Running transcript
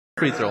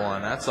free throw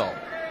line, that's all.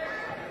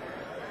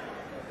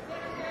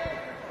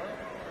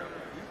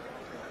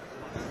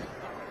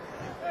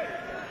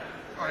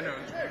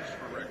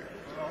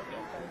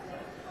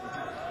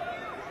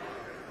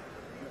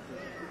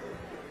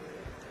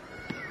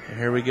 And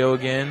here we go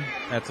again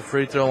at the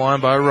free throw line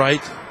by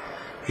Wright.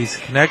 He's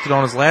connected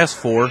on his last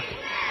 4.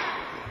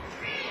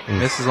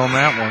 Misses on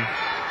that one.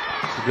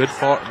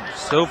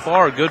 So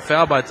far, a good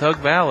foul by Tug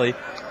Valley.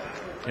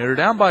 They're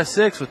down by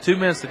 6 with 2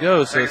 minutes to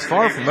go, so it's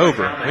far from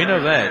over. We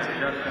know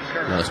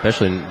that.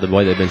 Especially the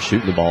way they've been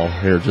shooting the ball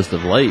here just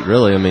of late,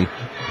 really. I mean,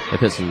 they've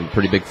hit some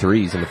pretty big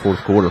threes in the fourth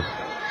quarter.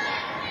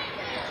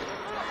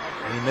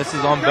 He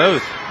misses on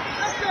both.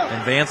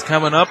 And Vance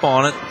coming up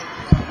on it.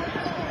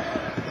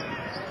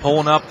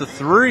 Pulling up the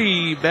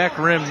 3. Back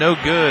rim, no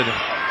good.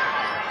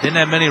 Didn't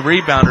have many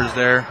rebounders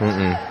there.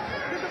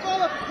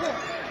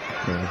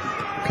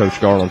 Coach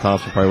Garland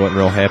Thompson probably wasn't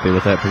real happy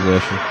with that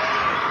possession.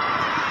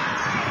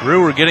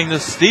 Brewer getting the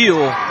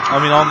steal.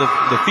 On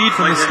the feed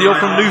from the steal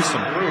from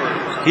Newsom.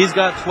 He's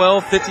got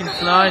 12,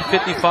 59,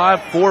 55,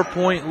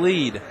 4-point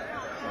lead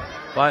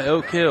by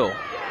Oak Hill.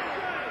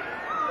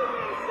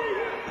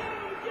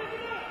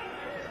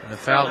 And the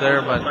foul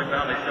there by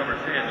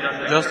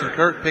Justin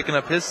Kirk picking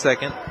up his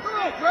second.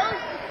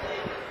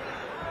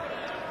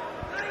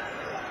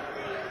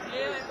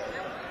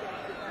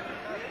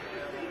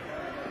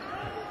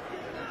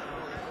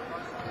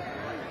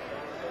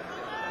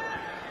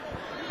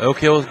 Oak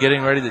Hill is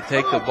getting ready to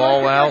take the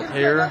ball out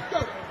here.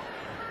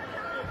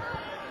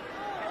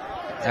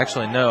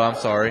 Actually, no, I'm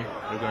sorry.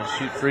 They're going to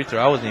shoot free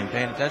throw. I wasn't even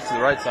paying attention to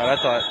the right side.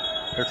 I thought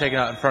they were taking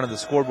out in front of the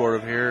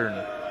scoreboard over here.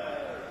 And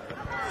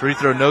free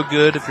throw no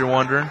good, if you're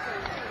wondering.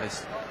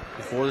 That's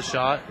before the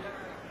shot.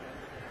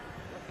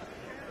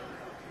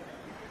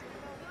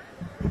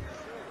 We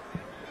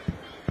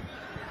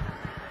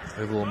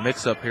have a little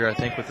mix-up here, I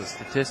think, with the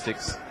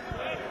statistics.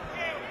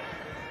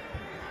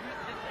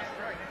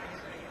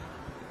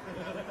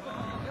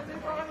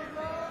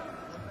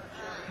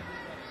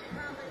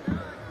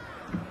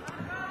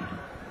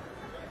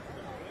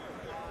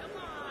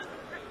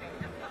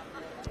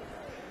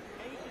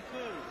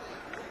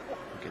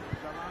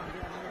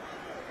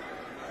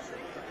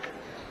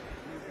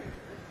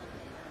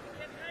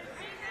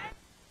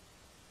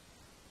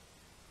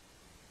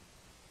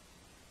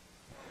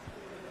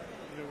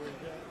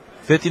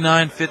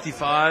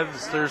 (59-55)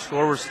 is third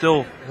score. We're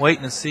still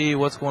waiting to see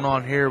what's going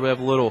on here. We have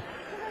a little.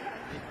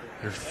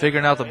 They're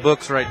figuring out the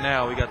books right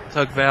now. We got the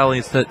Tug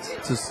Valley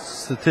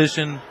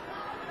statistician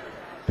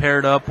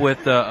paired up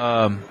with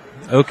the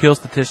Oak Hill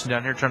statistician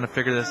down here, trying to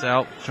figure this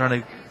out.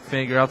 Trying to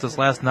figure out this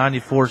last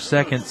 94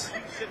 seconds.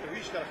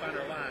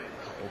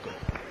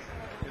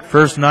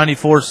 Last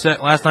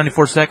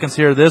 94 seconds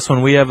here. This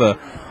one we have a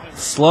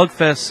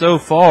slugfest so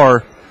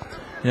far.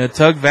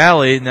 Tug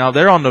Valley, now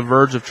they're on the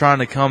verge of trying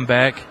to come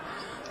back,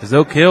 as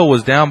Oak Hill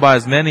was down by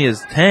as many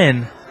as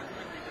 10.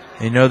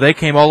 They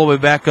came all the way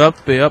back up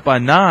by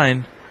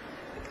 9.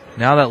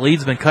 Now that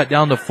lead's been cut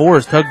down to 4,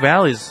 as Tug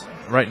Valley's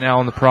right now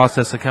in the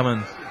process of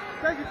coming.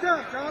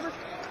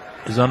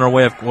 Is on our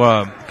way of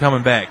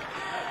coming back.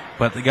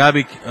 But you gotta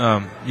be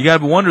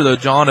wonder though,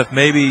 John, if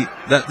maybe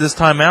that this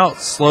timeout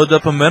slowed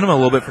up momentum a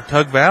little bit for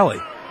Tug Valley.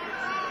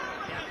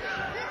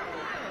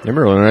 I'm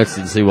really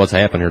interested to see what's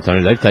happened here,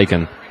 Tony. They've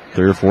taken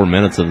 3 or 4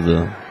 minutes of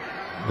the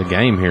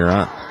game here.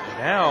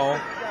 Now,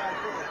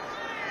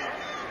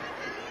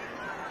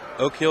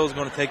 Oak Hill is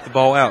going to take the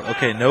ball out.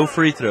 Okay, no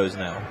free throws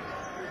now.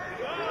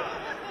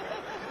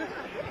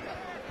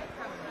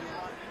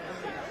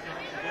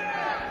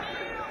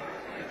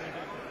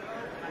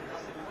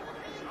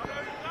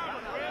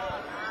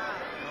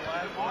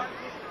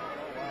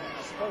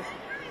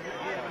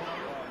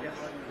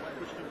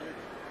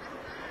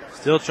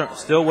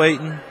 Still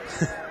waiting.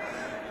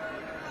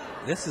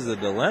 This is a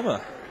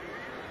dilemma.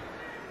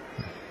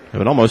 It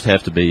would almost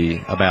have to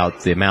be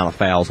about the amount of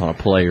fouls on a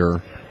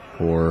player,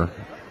 or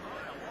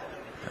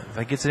if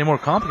it gets any more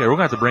complicated, we're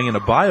going to have to bring in a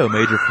bio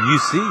major from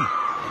UC.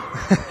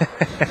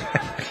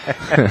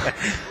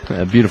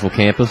 A beautiful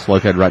campus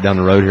located right down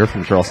the road here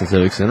from Charleston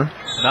Civic Center.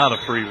 Not a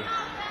free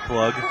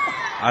plug.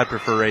 I'd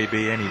prefer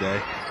AB any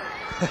day.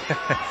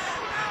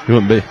 You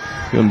wouldn't be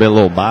a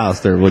little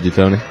biased there, would you,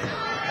 Tony?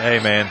 Hey,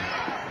 man.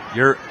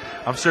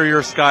 I'm sure you're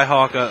a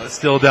Skyhawk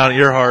still down at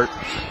your heart,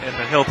 and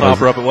the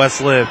Hilltopper up at West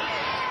Liv.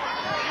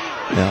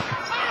 Yeah.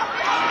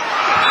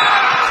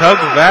 Tug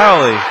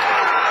Valley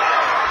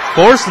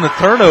forcing the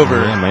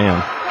turnover. Yeah,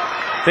 man.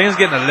 Things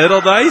getting a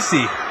little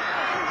dicey.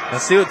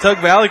 Let's see what Tug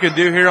Valley can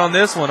do here on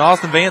this one.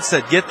 Austin Vance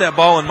said, get that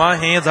ball in my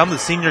hands. I'm the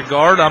senior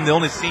guard. I'm the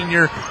only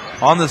senior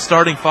on the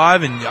starting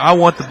 5, and I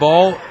want the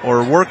ball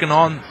or working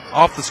on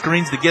off the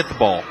screens to get the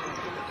ball.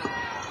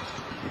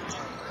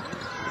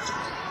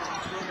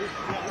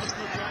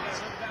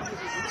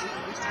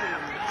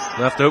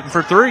 Left open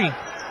for 3.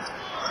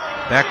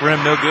 Back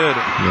rim, no good.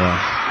 Yeah.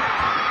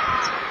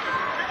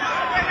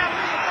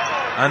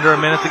 Under a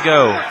minute to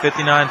go.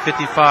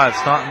 59-55.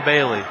 Staunton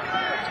Bailey.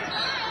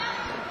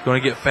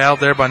 Going to get fouled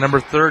there by number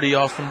 30,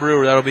 Austin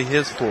Brewer. That'll be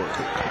his 4th.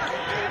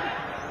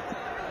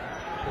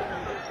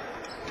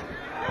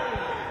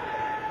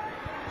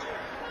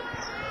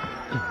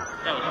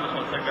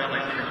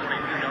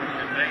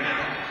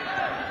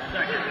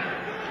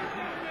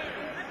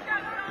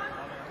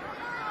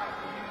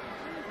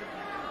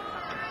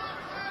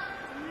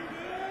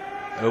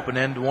 Open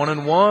end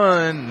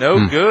 1-1,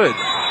 no good.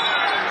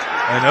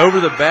 And over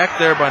the back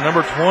there by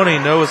number 20,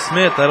 Noah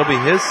Smith. That'll be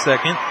his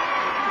second.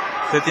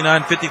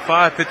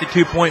 59-55,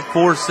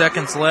 52.4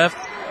 seconds left.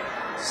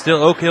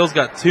 Still, Oak Hill's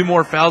got 2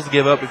 more fouls to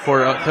give up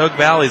before Tug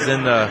Valley's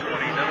in the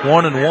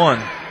 1-1.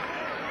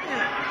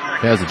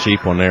 That was a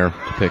cheap one there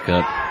to pick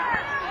up.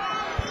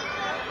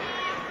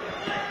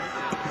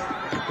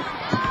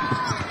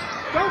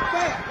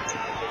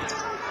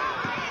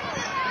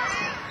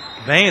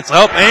 Vance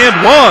up and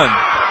one.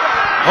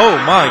 Oh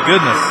my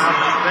goodness.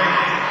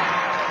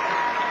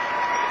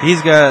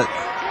 He's got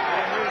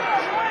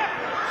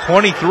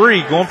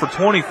 23 going for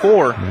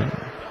 24.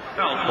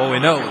 Well, we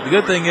know. The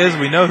good thing is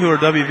we know who our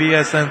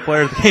WVSN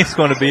player of the game is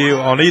going to be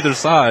on either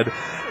side.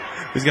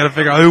 He's got to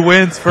figure out who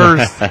wins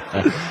first.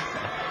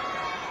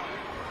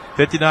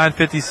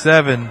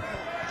 59-57.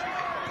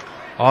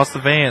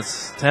 Austin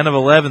Vance, 10 of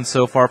 11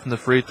 so far from the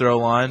free throw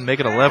line.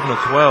 Make it 11 of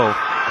 12.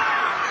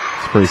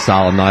 It's a pretty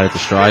solid night at the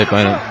stripe,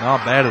 ain't it?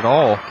 Not bad at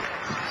all.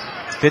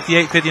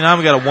 58-59.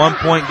 We got a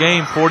 1-point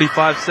game,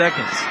 45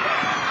 seconds.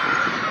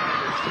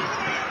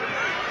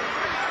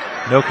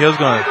 No Kill's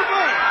going to.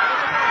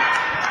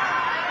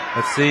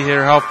 Let's see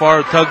here how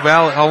long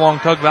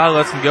Tug Valley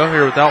lets him go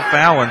here without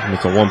fouling.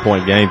 It's a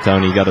 1-point game,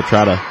 Tony. You got to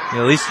try to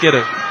at least get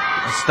a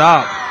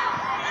stop.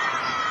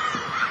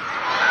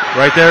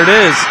 Right there it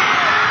is.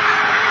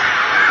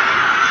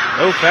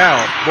 No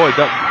foul. Boy,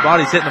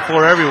 body's hitting the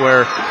floor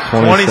everywhere.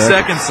 20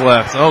 seconds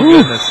left. Oh,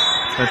 goodness.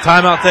 And a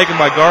timeout taken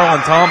by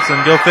Garland Thompson.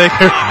 Go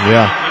figure.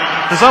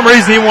 Yeah. For some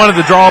reason, he wanted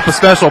to draw up a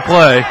special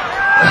play.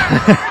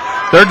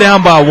 They're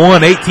down by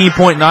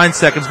 18.9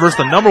 seconds versus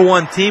the number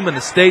 1 team in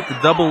the state, the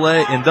Double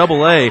A,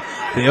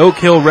 the Oak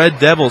Hill Red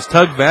Devils.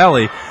 Tug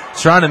Valley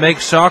trying to make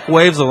shock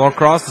waves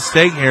across the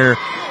state here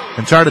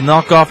and try to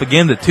knock off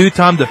again the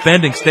 2-time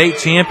defending state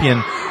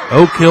champion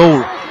Oak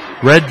Hill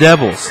Red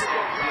Devils.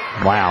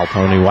 Wow,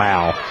 Tony,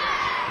 wow.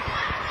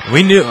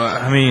 We knew,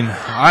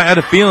 I had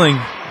a feeling.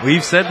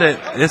 We've said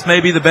that this may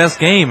be the best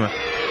game.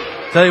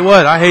 Tell you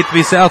what, I hate to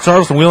be South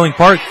Charleston Wheeling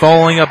Park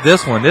following up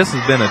this one. This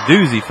has been a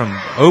doozy from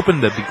open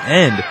to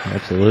end.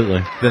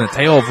 Absolutely. Been a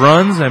tale of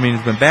runs.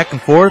 It's been back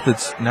and forth.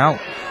 It's now,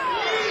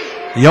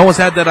 you almost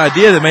had that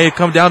idea that may have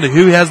come down to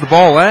who has the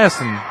ball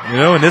last. And,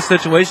 in this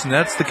situation,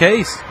 that's the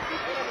case.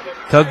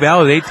 Tug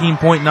Valley with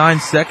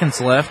 18.9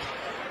 seconds left.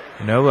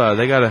 They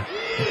got to.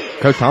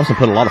 Coach Thompson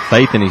put a lot of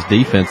faith in his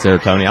defense there,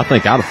 Tony. I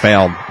think I'd have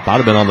fouled if I'd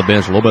have been on the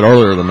bench a little bit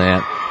earlier than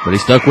that. But he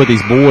stuck with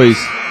these boys,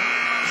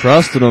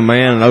 trusted them,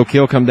 man, and Oak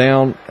Hill come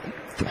down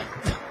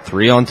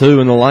 3-on-2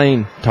 in the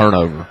lane,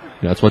 turnover.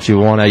 That's what you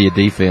want out of your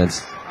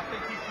defense.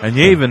 And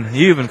you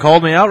even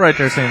called me out right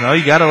there saying,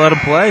 you got to let them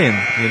play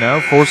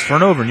and, force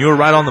turnover. And you were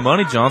right on the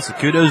money, John, so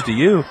kudos to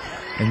you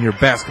and your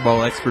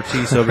basketball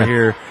expertise over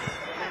here,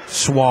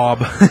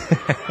 Schwab.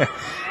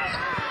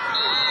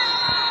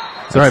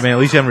 It's all right, man. At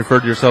least you haven't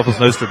referred to yourself as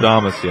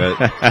Nostradamus yet.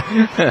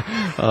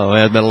 Oh,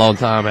 man, it's been a long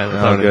time, man.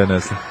 Oh,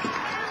 goodness.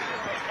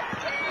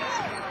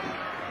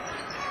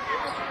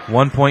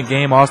 1-point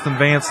game. Austin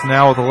Vance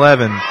now with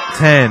 11,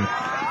 10.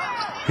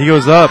 He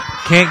goes up.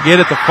 Can't get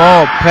it to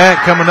fall. Pat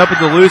coming up with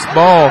the loose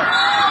ball.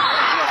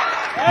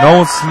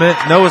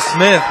 Noah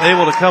Smith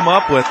able to come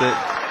up with it.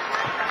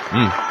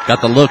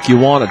 Got the look you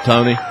wanted,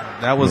 Tony.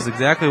 That was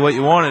exactly what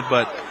you wanted,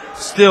 but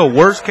still,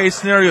 worst case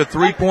scenario,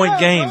 3-point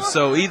game.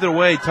 So either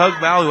way, Tug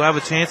Valley will have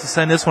a chance to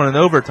send this one in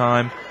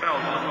overtime.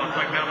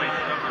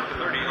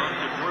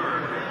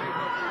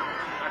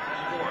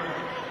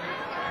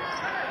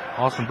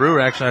 Austin Brewer,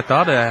 actually, I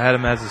thought I had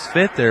him as his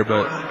fifth there,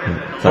 but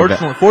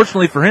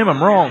fortunately for him,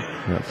 I'm wrong.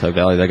 Yeah, Tug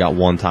Valley, they got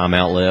 1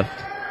 timeout left.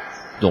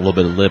 Doing a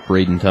little bit of lip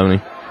reading, Tony.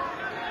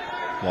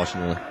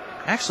 Watching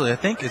Actually, I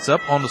think it's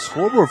up on the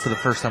scoreboard for the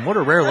first time. What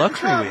a rare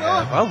luxury we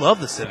have. I love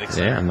the Civic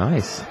Center. Yeah,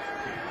 nice.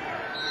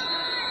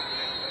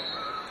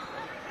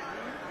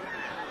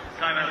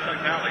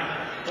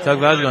 Tug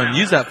Valley's going to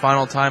use that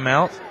final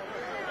timeout.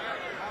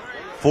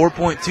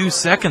 4.2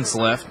 seconds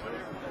left.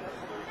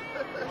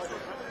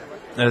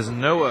 As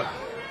Noah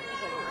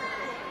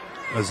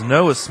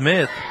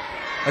Smith.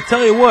 I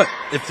tell you what,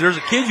 if there's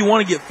a kid you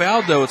want to get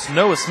fouled, though, it's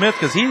Noah Smith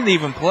because he didn't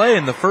even play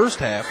in the first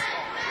half.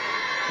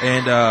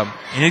 And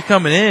he's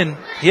coming in.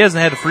 He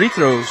hasn't had a free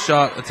throw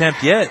shot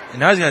attempt yet. And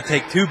now he's got to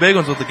take 2 big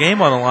ones with the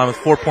game on the line with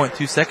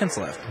 4.2 seconds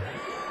left.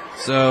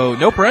 So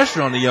no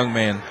pressure on the young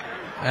man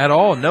at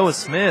all. Noah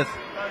Smith,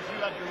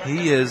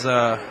 he is,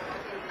 let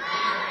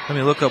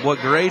me look up what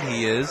grade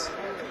he is.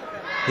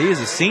 He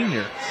is a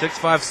senior,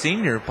 6'5"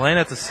 senior, playing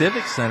at the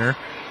Civic Center.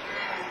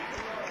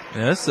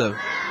 Yeah,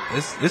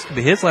 this could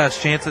be his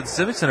last chance at the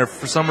Civic Center.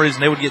 For some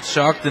reason, they would get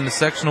shocked in the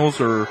sectionals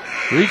or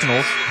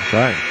regionals. That's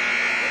right.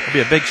 It'd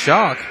be a big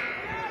shock.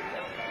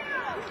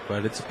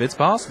 But it's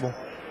possible.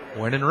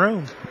 Win in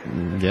Rome.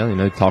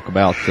 Yeah, talk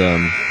about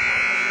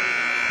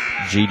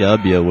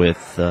GW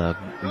with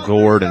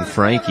Gord and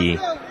Frankie.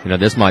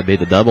 This might be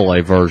the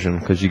AA version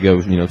because you go,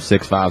 6'5",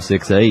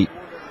 6'8".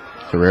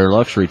 It's a rare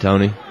luxury,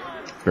 Tony.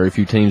 Very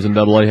few teams in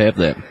AA have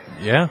that.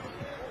 Yeah.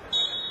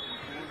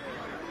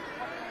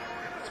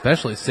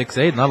 Especially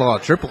 6'8". Not a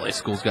lot of AAA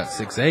schools got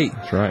 6'8".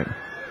 That's right.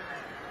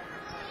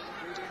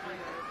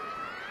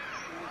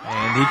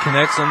 And he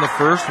connects on the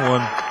first one.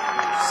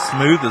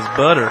 Smooth as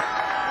butter.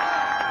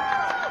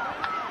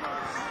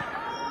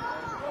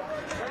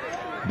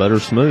 Butter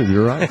smooth,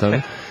 you're right,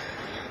 Tony.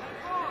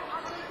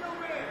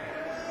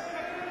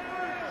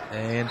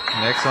 And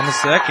connects on the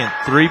second.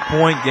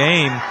 3-point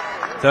game.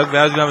 Tug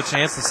Valley's going to have a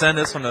chance to send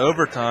this one to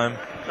overtime.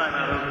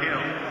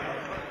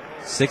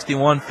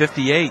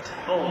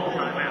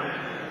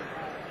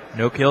 61-58.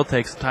 No Kill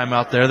takes a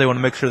timeout there. They want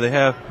to make sure they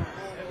have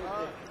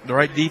the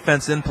right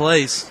defense in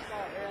place.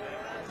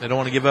 They don't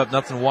want to give up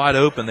nothing wide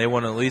open. They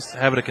want to at least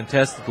have it a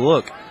contested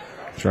look.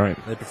 That's right.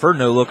 They prefer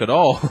no look at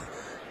all.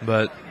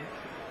 But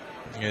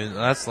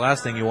that's the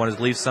last thing you want is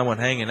leave someone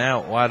hanging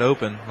out wide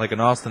open like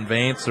an Austin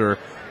Vance or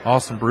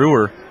Austin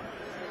Brewer.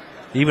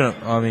 Even,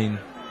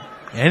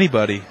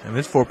 anybody.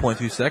 There's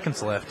 4.2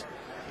 seconds left.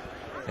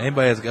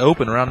 Anybody that's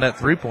open around that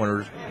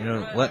three-pointer,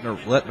 letting her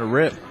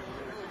rip.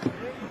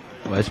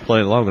 Well, he's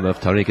playing long enough.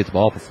 Tony gets the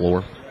ball off the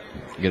floor.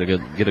 Get a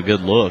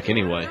good look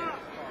anyway.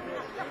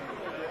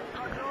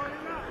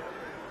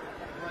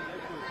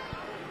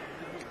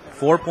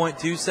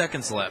 .2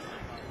 seconds left.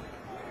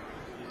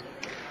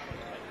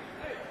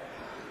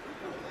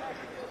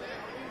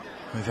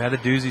 We've had a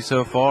doozy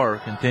so far,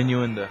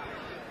 continuing to.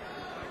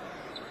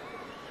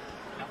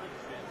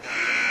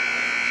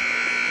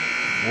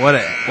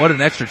 What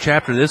an extra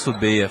chapter this would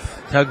be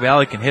if Tug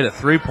Valley can hit a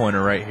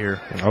three-pointer right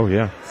here. Oh,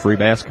 yeah. Free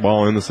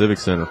basketball in the Civic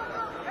Center.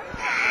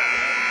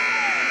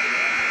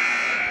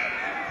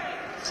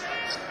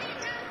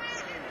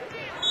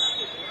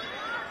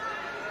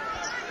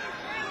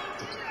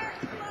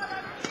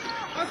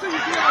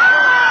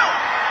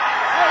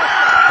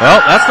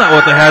 Well, that's not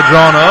what they had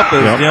drawn up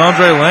as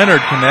DeAndre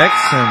Leonard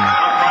connects and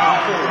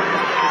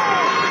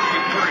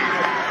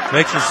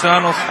makes your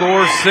final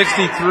score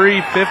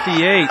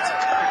 63-58.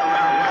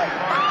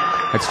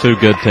 That's two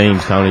good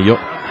teams, Tony.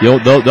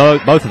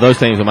 Both of those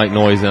teams will make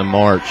noise in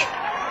March.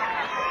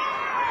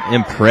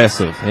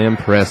 Impressive.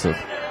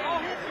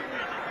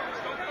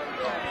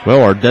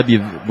 Well,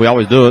 we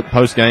always do it,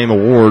 post-game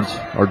awards,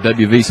 our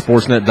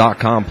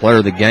wvsportsnet.com player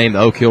of the game, the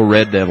Oak Hill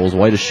Red Devils.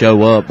 Way to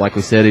show up. Like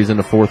we said, he's in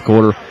the fourth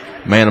quarter.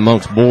 Man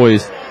amongst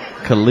boys,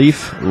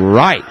 Khalif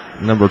Wright,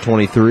 number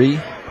 23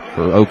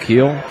 for Oak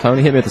Hill.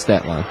 Tony, hit me at the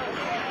stat line.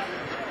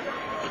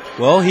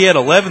 Well, he had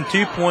 11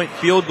 two-point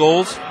field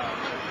goals.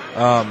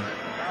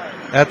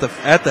 At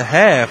the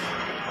half,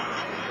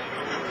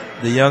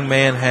 the young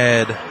man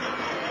had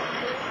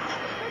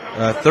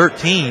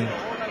 13.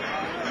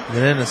 And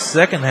then in the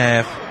second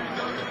half,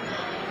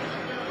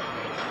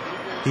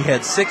 he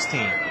had 16.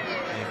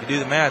 And if you do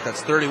the math,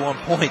 that's 31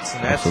 points,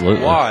 and that's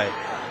why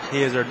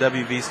he is our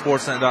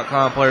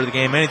wvsportsnet.com player of the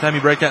game. Anytime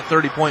you break that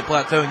 30-point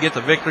plateau and get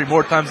the victory,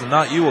 more times than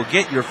not, you will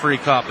get your free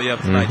copy of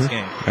tonight's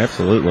game.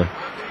 Absolutely.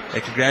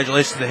 Hey,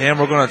 congratulations to him.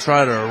 We're going to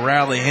try to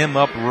rally him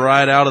up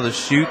right out of the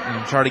chute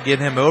and try to get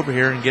him over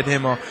here and get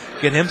him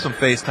some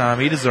face time.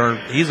 He's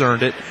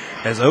earned it,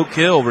 as Oak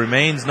Hill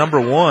remains number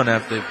one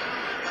after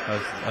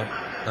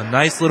a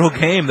nice little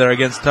game there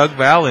against Tug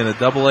Valley in a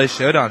AA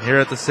showdown here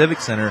at the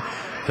Civic Center.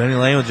 Tony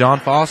Lane with John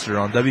Foster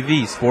on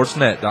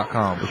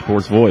wvsportsnet.com. The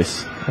sports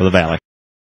voice of the Valley.